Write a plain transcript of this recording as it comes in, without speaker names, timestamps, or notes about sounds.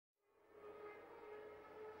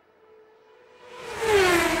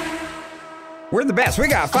We're the best. We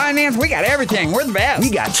got finance. We got everything. We're the best. We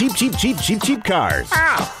got cheap cars.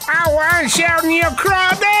 I ain't shouting you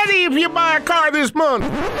crawdaddy if you buy a car this month.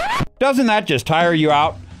 Doesn't that just tire you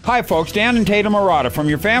out? Hi folks, Dan and Tatum Arata from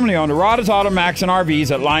your family-owned Arata's Automax and RVs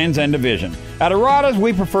at Lions End Division. At Arata's,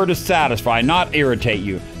 we prefer to satisfy, not irritate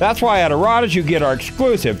you. That's why at Arata's you get our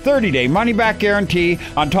exclusive 30-day money-back guarantee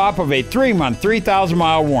on top of a 3-month,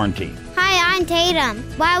 3,000-mile warranty. Hi, I'm Tatum.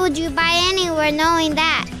 Why would you buy anywhere knowing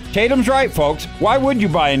that? Tatum's right, folks. Why would you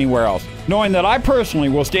buy anywhere else? Knowing that I personally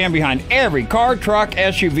will stand behind every car, truck,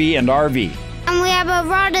 SUV, and RV. And we have a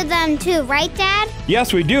lot of them too, right, Dad?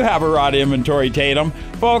 Yes, we do have a Arata inventory, Tatum.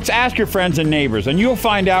 Folks, ask your friends and neighbors, and you'll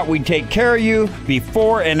find out we take care of you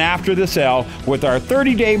before and after the sale with our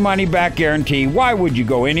 30-day money-back guarantee. Why would you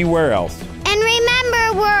go anywhere else? And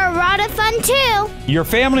remember, we're Arata Fun too. Your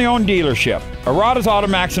family-owned dealership, Arata's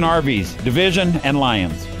Automax and RVs, Division and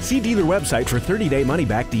Lions. See dealer website for 30-day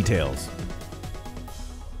money-back details.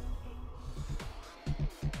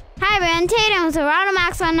 Hi, Ren. Tatum with Arata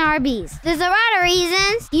Max on RBs. There's a lot of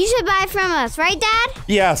reasons you should buy from us, right, Dad?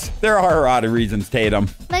 Yes, there are Arata reasons, Tatum.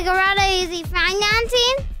 Like Arata Easy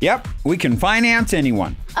Financing? Yep, we can finance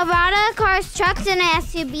anyone. Arata Cars, Trucks, and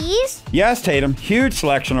SUVs? Yes, Tatum, huge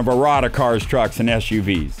selection of Arata cars, trucks, and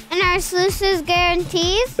SUVs. And our exclusive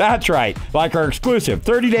guarantees? That's right, like our exclusive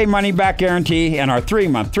 30-day money-back guarantee and our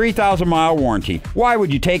 3-month, 3,000-mile warranty. Why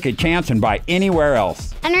would you take a chance and buy anywhere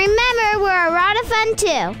else? And remember, we're Arata Fun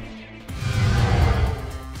too.